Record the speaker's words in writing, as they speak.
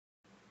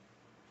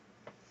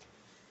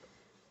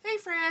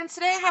friends,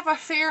 today I have a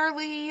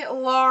fairly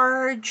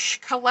large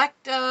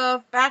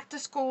collective back to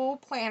school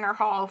planner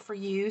haul for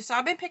you. So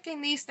I've been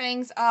picking these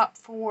things up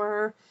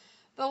for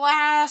the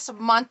last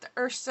month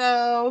or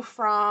so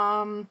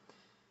from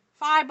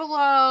Five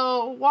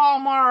Below,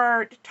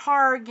 Walmart,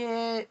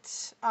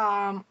 Target,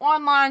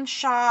 online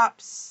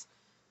shops,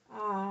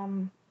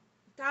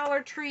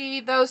 Dollar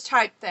Tree, those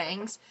type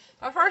things.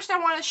 But first I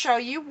want to show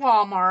you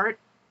Walmart.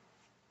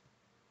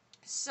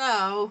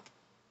 So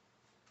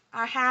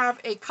I have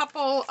a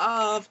couple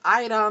of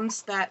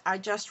items that I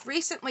just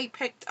recently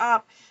picked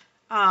up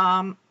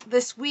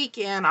this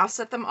weekend. I'll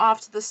set them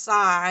off to the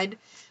side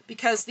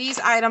because these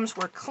items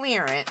were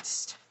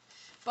clearanced.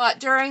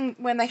 But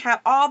when they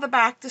had all the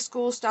back to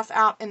school stuff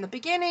out in the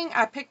beginning,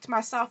 I picked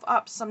myself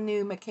up some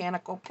new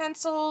mechanical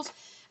pencils.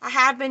 I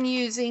have been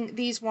using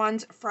these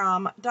ones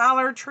from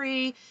Dollar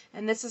Tree,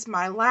 and this is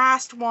my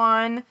last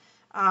one.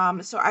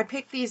 So I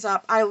picked these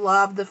up. I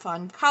love the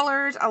fun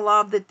colors. I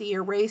love that the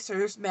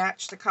erasers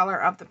match the color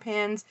of the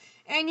pens,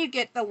 and you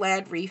get the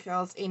lead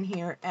refills in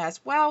here as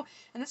well.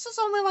 And this was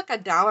only like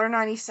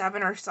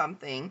 $1.97 or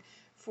something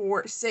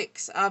for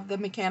 6 of the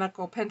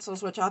mechanical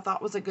pencils, which I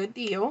thought was a good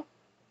deal.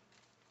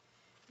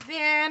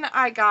 Then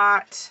I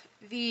got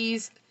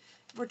these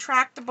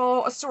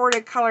retractable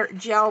assorted color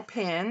gel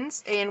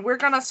pens, and we're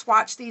going to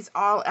swatch these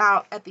all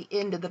out at the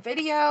end of the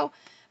video,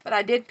 but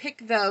I did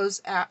pick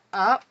those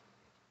up.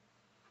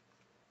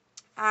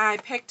 I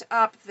picked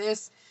up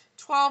this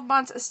 12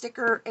 months a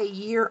sticker, a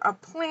year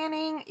of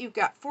planning. You've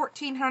got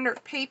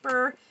 1,400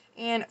 paper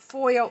and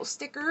foil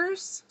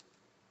stickers.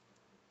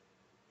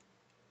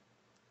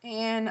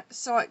 And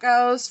so it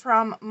goes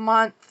from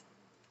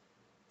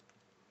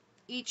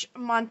each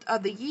month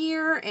of the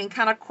year and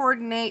kind of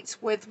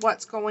coordinates with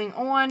what's going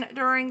on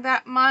during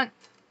that month.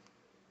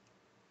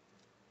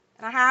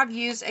 And I have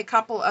used a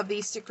couple of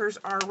these stickers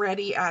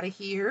already out of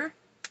here.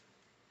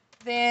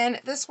 Then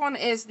this one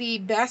is the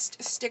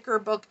best sticker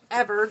book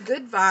ever,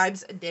 Good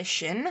Vibes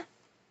edition.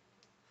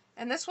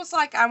 And this was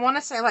like, I want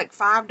to say like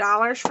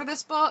 $5 for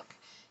this book.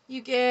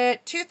 You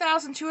get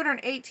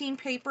 2,218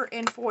 paper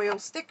and foil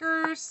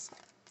stickers.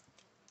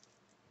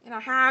 And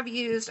I have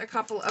used a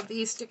couple of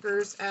these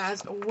stickers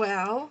as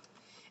well.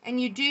 And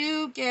you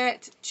do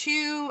get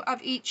 2 of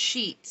each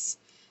sheets.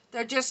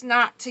 They're just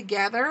not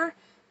together.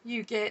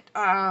 You get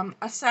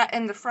a set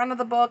in the front of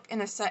the book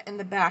and a set in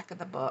the back of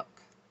the book.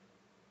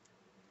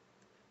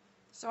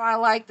 So I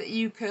like that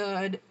you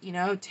could,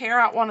 tear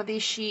out one of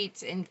these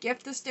sheets and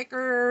gift the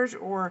stickers,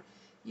 or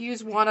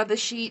use one of the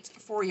sheets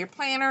for your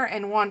planner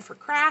and one for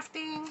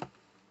crafting.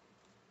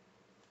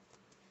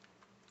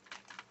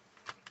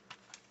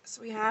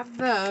 So we have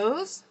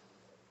those.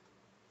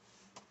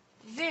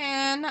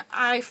 Then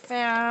I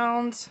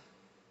found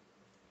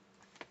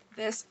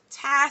this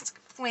task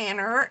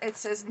planner. It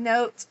says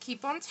notes,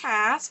 keep on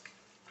task.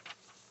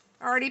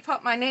 I already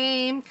put my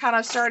name, kind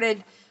of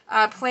started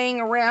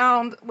playing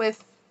around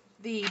with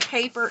the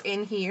paper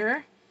in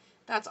here.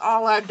 That's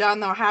all I've done,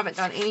 though. I haven't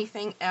done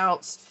anything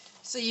else.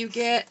 So you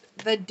get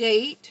the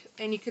date,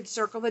 and you could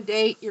circle the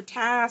date, your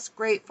task,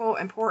 grateful,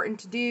 important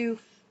to do,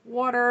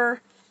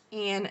 water,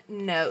 and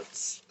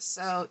notes.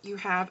 So you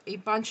have a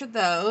bunch of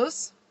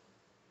those.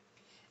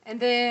 And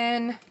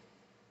then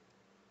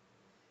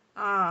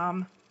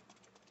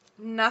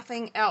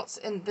nothing else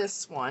in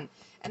this one.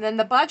 And then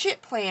the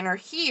budget planner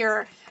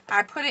here,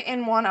 I put it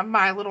in one of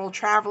my little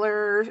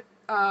traveler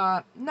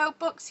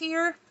notebooks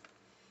here.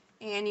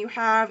 And you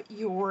have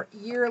your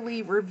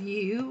yearly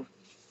review,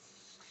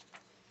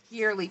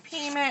 yearly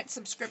payment,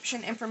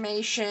 subscription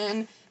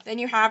information. Then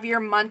you have your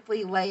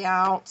monthly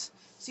layout.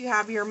 So you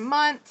have your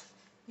month,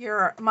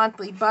 your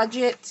monthly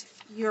budget,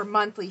 your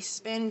monthly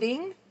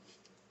spending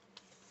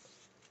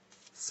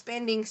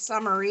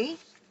summary.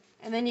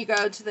 And then you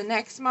go to the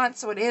next month,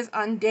 so it is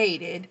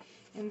undated.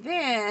 And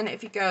then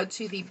if you go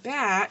to the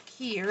back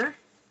here,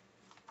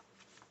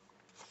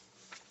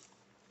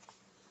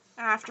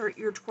 after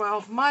your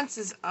 12 months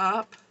is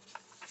up,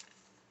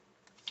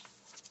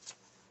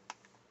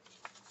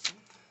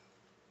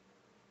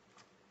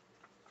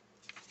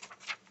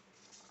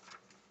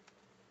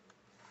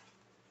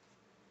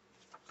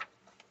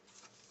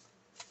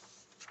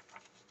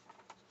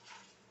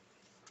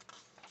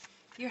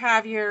 you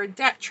have your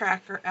debt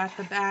tracker at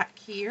the back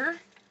here,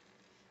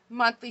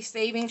 monthly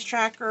savings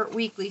tracker,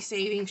 weekly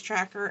savings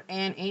tracker,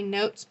 and a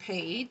notes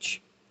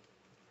page.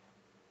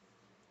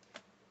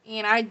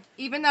 And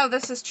even though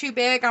this is too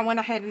big, I went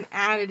ahead and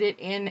added it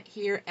in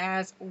here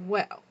as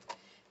well.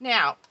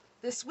 Now,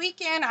 this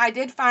weekend I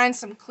did find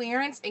some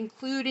clearance,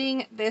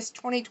 including this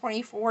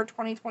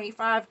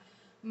 2024-2025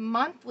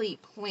 monthly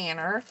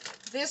planner.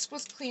 This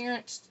was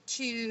clearanced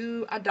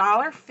to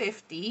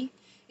 $1.50.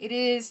 It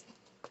is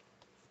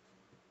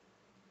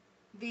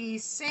the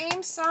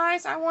same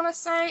size, I want to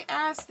say,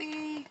 as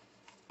the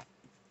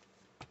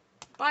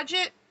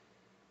budget.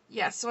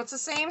 Yes, so it's the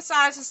same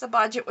size as the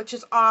budget, which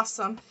is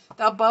awesome.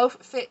 They'll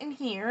both fit in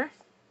here.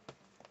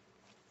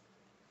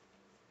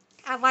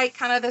 I like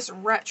kind of this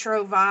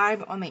retro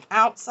vibe on the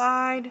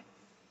outside.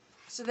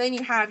 So then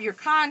you have your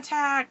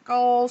contact,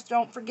 goals,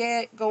 don't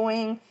forget,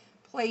 going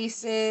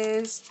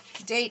places,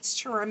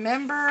 dates to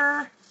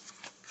remember,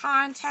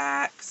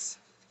 contacts,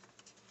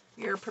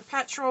 your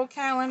perpetual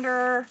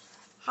calendar,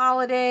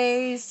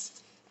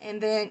 holidays,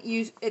 and then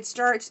it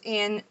starts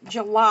in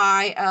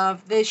July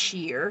of this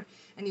year.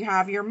 And you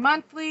have your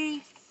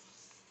monthly,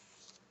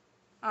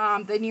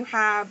 then you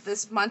have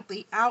this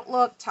monthly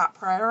outlook, top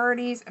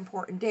priorities,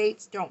 important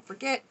dates, don't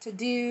forget to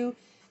do,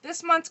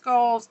 this month's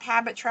goals,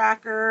 habit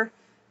tracker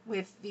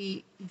with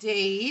the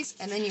days,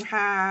 and then you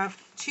have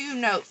 2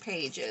 note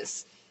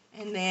pages,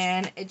 and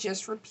then it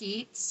just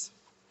repeats.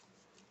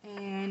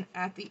 And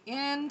at the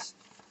end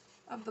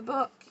of the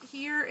book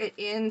here, it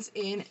ends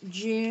in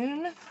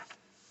June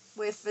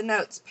with the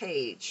notes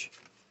page.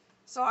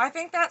 So I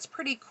think that's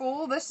pretty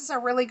cool. This is a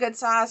really good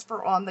size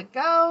for on the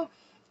go,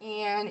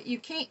 and you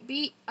can't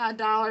beat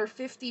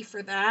 $1.50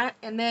 for that.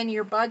 And then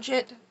your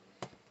budget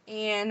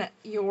and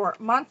your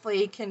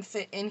monthly can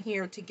fit in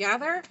here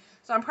together.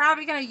 So I'm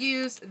probably going to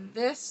use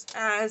this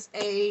as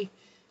a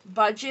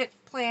budget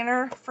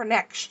planner for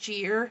next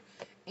year,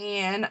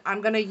 and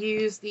I'm going to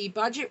use the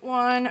budget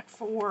one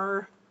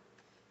for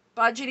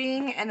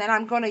budgeting, and then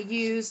I'm going to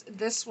use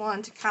this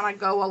one to kind of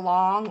go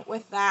along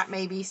with that,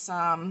 maybe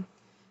some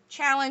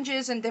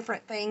challenges and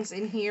different things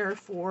in here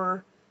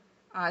for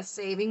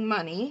saving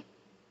money.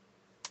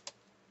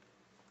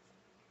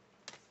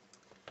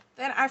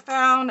 Then I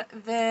found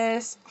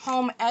this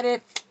home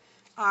edit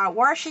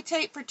washi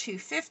tape for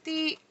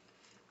 $2.50.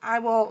 I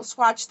will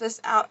swatch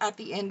this out at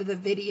the end of the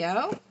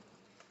video.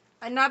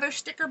 Another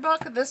sticker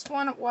book. This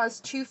one was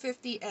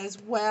 $2.50 as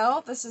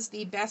well. This is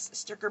the best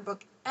sticker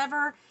book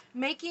ever,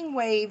 Making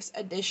Waves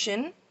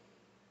edition.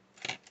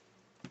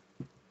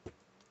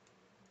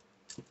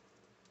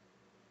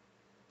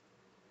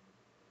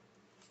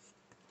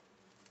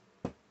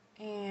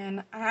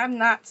 And I have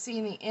not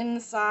seen the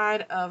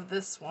inside of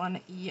this one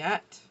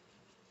yet.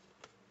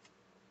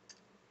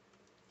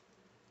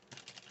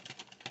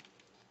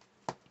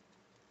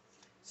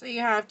 So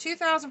you have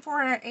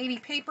 2,480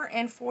 paper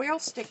and foil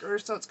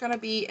stickers, so it's going to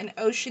be an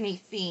oceany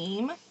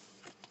theme.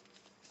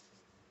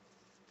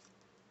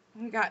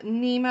 We got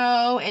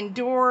Nemo and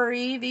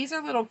Dory. These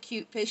are little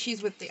cute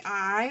fishies with the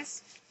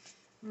eyes.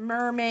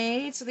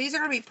 Mermaid. So these are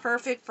going to be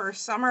perfect for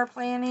summer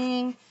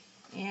planning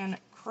and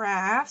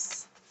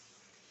crafts.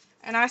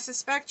 And I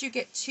suspect you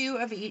get 2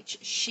 of each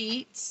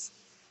sheets.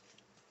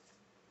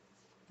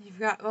 You've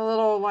got the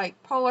little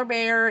like polar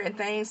bear and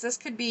things. This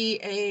could be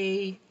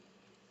a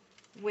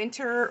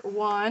winter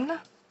one. The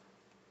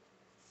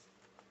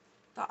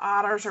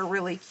otters are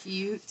really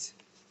cute.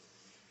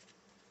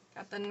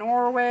 Got the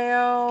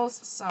narwhals,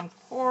 some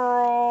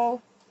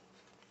coral.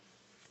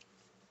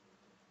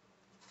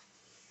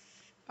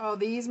 Oh,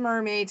 these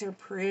mermaids are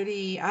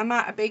pretty. I'm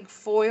not a big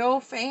foil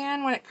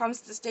fan when it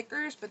comes to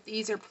stickers, but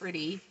these are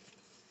pretty.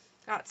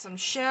 Got some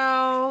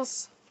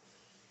shells.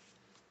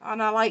 Oh,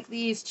 and I like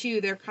these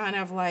too. They're kind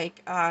of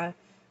like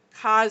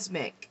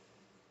cosmic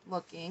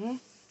looking.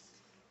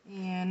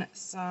 And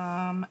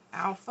some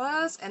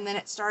alphas, and then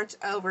it starts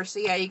over. So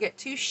yeah, you get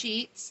 2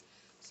 sheets.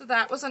 So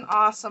that was an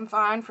awesome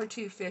find for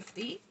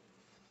 $2.50.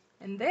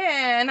 And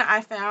then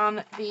I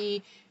found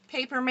the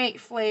Papermate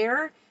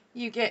Flare.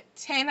 You get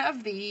 10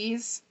 of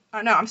these.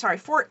 Oh, no, I'm sorry,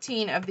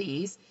 14 of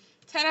these.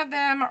 10 of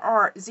them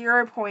are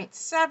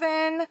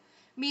 0.7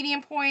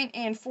 medium point,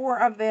 and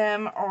 4 of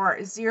them are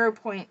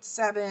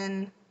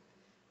 0.7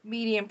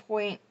 medium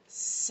point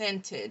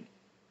scented.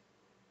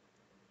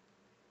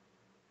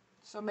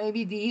 So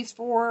maybe these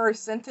 4 are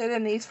scented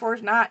and these 4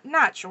 is not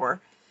sure.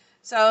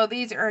 So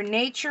these are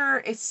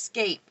Nature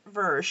Escape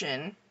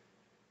version.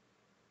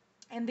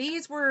 And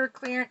these were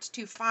clearance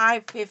to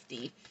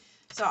 $5.50.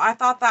 So I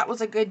thought that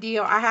was a good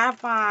deal. I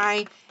have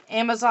my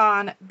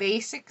Amazon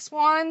Basics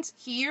ones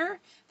here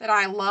that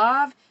I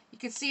love. You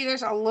can see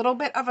there's a little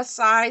bit of a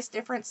size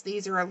difference.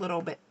 These are a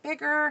little bit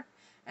bigger.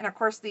 And of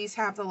course these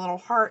have the little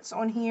hearts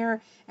on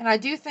here. And I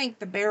do think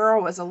the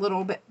barrel is a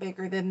little bit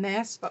bigger than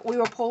this. But we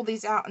will pull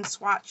these out and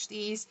swatch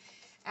these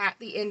at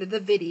the end of the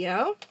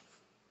video.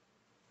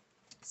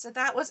 So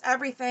that was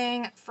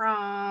everything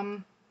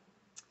from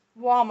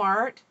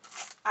Walmart.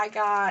 I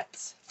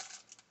got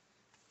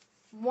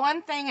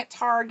one thing at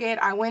Target.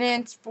 I went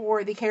in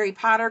for the Harry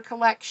Potter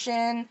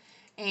collection,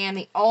 and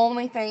the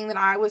only thing that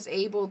I was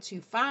able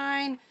to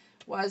find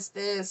was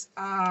this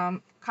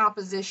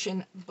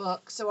composition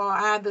book. So I'll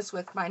add this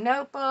with my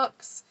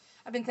notebooks.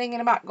 I've been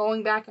thinking about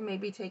going back and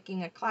maybe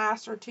taking a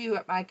class or 2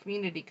 at my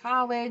community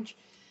college.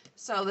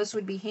 So this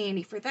would be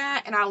handy for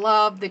that. And I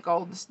love the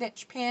golden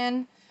snitch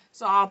pen.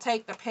 So I'll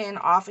take the pen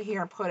off of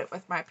here and put it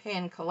with my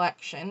pen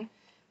collection.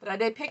 But I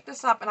did pick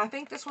this up, and I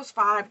think this was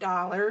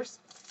 $5.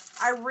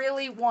 I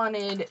really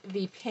wanted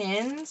the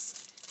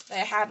pens. They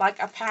had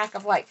like a pack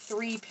of like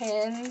 3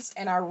 pens,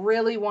 and I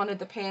really wanted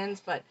the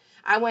pens, but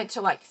I went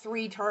to like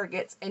 3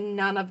 Targets and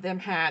none of them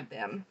had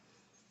them.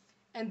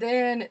 And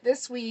then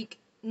this week,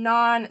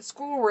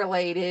 non-school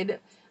related,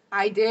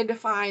 I did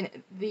find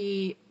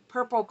the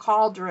purple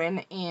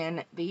cauldron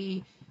in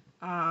the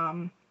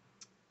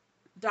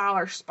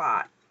dollar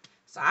spot.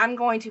 So I'm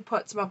going to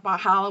put some of my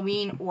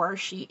Halloween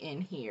washi in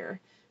here.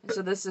 And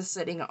so this is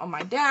sitting on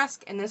my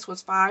desk, and this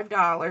was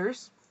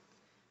 $5.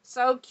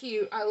 So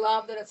cute. I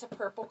love that it's a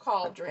purple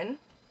cauldron.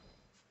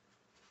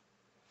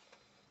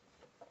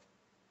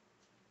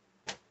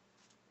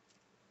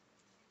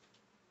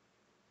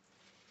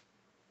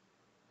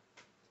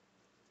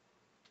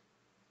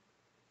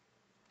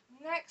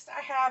 Next,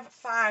 I have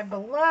Five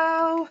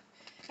Below.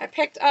 I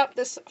picked up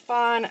this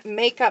fun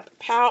makeup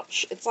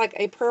pouch. It's like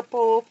a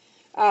purple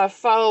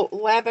faux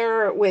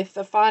leather with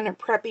the fun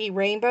preppy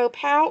rainbow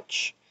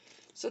pouch.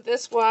 So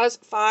this was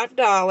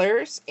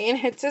 $5,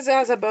 and it says it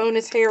has a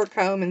bonus hair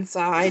comb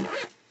inside.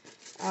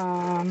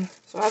 So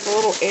it has a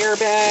little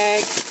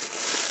airbag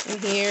in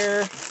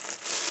here,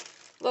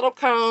 little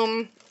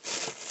comb.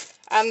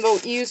 I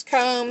don't use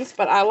combs,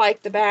 but I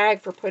like the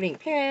bag for putting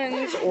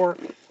pins or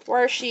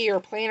washi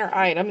or planner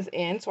items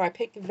in, so I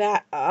picked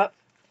that up.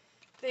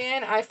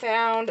 Then I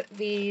found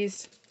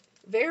these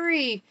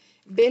very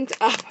bent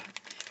up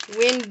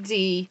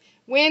Wednesday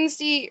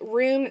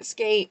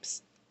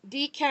Roomscapes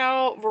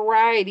decal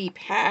variety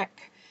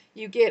pack.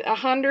 You get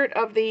 100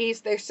 of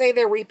these. They say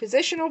they're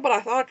repositionable, but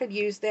I thought I could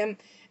use them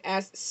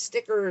as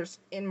stickers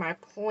in my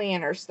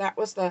planner. So that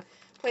was the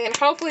plan.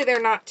 Hopefully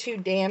they're not too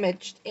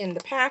damaged in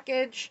the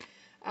package.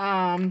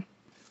 But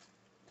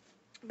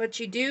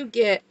you do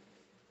get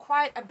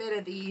quite a bit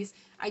of these.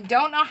 I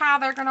don't know how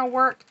they're going to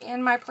work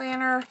in my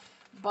planner,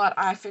 but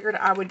I figured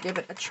I would give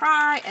it a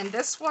try. And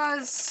this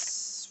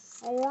was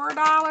 $4,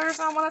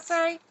 I want to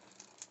say.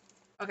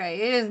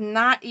 Okay, it is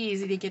not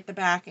easy to get the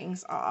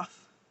backings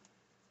off.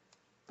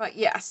 But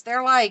yes,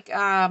 they're like,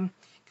 kind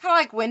of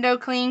like window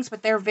clings,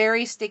 but they're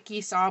very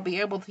sticky, so I'll be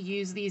able to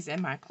use these in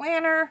my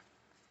planner.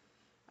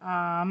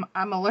 I'm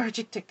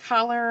allergic to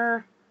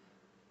color.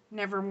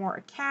 Nevermore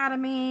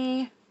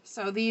Academy.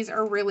 So these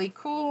are really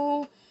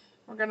cool.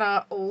 We're going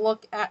to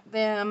look at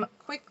them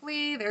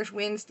quickly. There's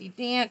Wednesday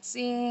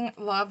Dancing.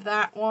 Love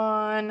that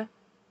one.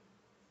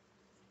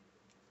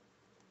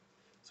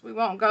 So we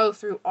won't go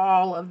through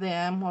all of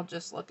them. We'll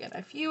just look at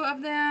a few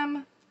of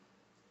them.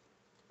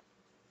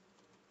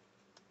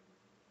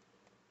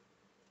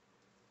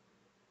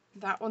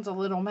 That one's a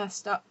little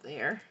messed up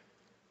there.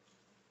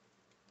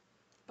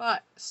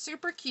 But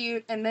super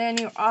cute. And then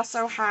you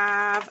also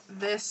have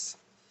this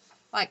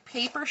like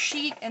paper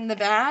sheet in the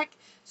back.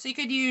 So you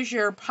could use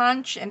your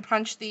punch and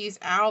punch these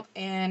out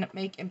and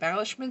make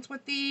embellishments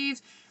with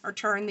these, or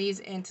turn these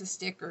into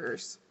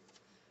stickers.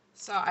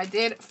 So I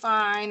did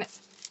find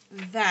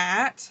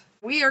that.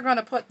 We are going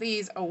to put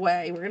these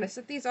away. We're going to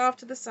set these off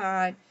to the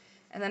side,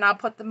 and then I'll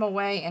put them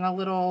away in a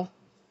little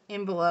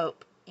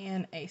envelope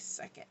in a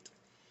second.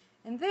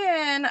 And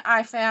then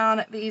I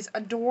found these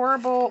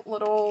adorable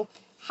little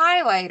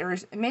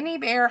highlighters, mini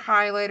bear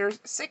highlighters,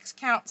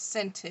 6-count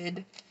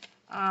scented.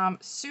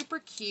 Super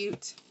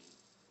cute.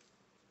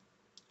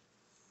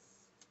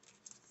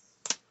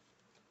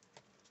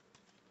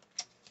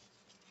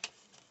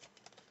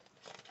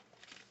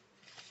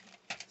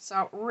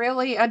 So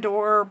really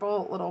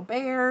adorable little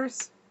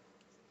bears.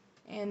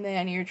 And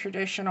then your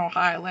traditional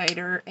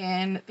highlighter.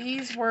 And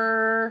these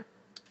were,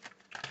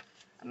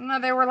 I don't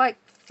know, they were like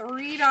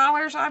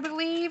 $3, I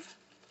believe.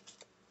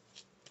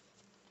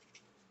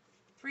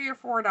 $3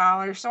 or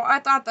 $4. So I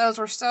thought those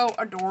were so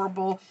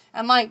adorable.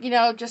 And like, you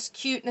know, just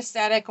cute and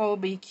aesthetic. Will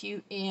be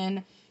cute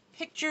in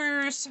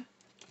pictures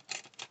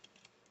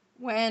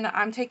when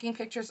I'm taking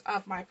pictures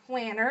of my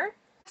planner.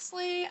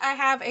 Lastly, I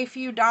have a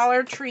few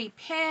Dollar Tree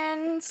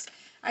pens.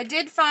 I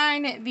did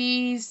find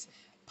these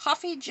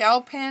puffy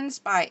gel pens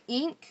by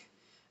Ink.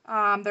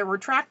 They're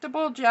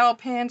retractable gel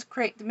pens,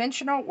 create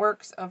dimensional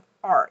works of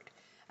art.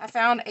 I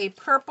found a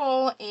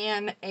purple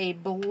and a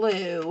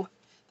blue.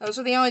 Those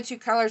are the only two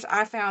colors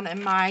I found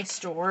in my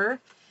store.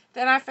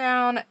 Then I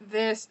found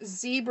this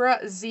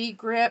Zebra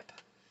Z-Grip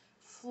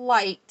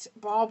Flight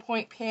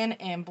ballpoint pen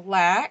in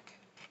black.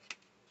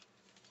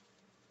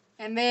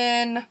 And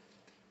then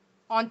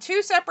on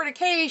 2 separate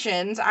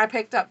occasions, I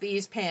picked up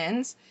these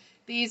pens.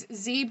 These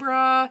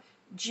Zebra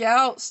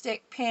Gel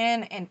Stick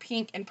Pen in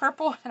pink and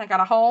purple. And I got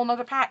a whole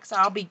nother pack, so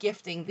I'll be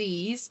gifting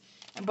these.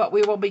 But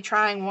we will be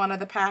trying one of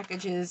the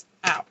packages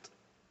out.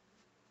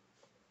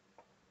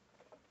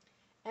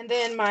 And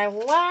then my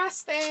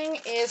last thing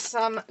is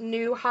some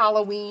new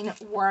Halloween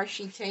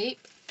washi tape.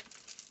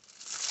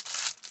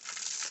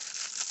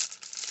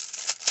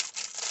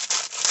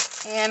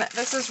 And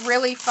this is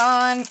really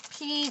fun,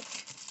 pink,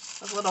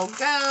 with little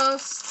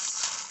ghosts.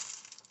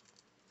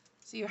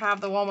 So you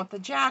have the one with the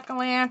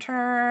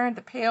jack-o'-lantern,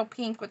 the pale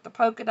pink with the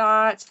polka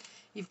dots.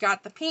 You've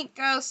got the pink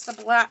ghosts, the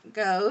black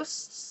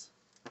ghosts.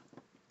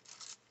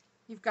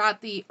 You've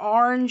got the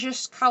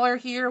orangish color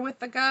here with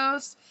the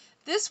ghosts.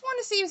 This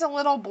one seems a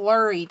little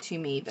blurry to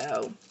me,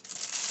 though.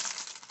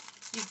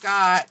 You've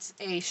got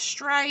a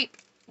stripe,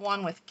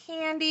 one with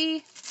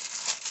candy.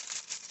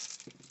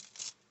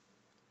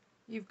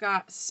 You've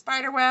got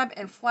spiderweb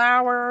and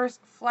flowers,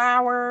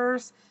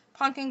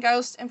 pumpkin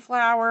ghost and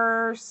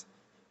flowers,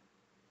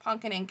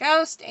 pumpkin and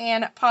ghost,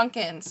 and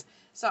pumpkins.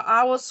 So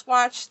I will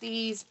swatch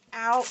these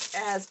out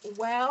as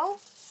well.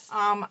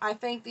 I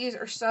think these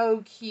are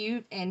so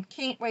cute and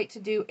can't wait to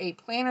do a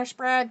planner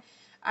spread.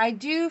 I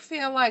do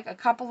feel like a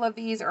couple of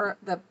these are,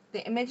 the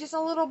image is a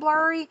little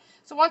blurry.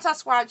 So once I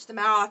swatch them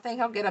out, I think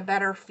I'll get a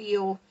better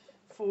feel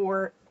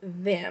for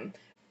them.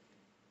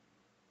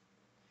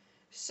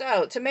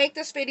 So to make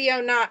this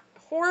video not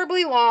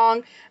horribly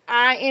long,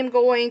 I am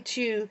going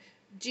to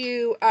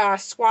do a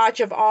swatch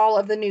of all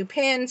of the new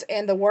pens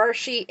and the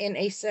Washi in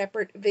a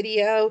separate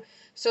video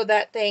so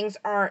that things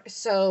aren't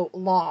so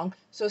long.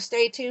 So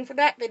stay tuned for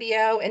that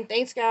video, and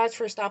thanks guys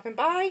for stopping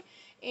by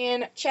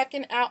and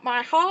checking out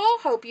my haul.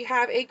 Hope you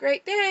have a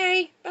great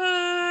day.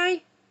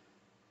 Bye.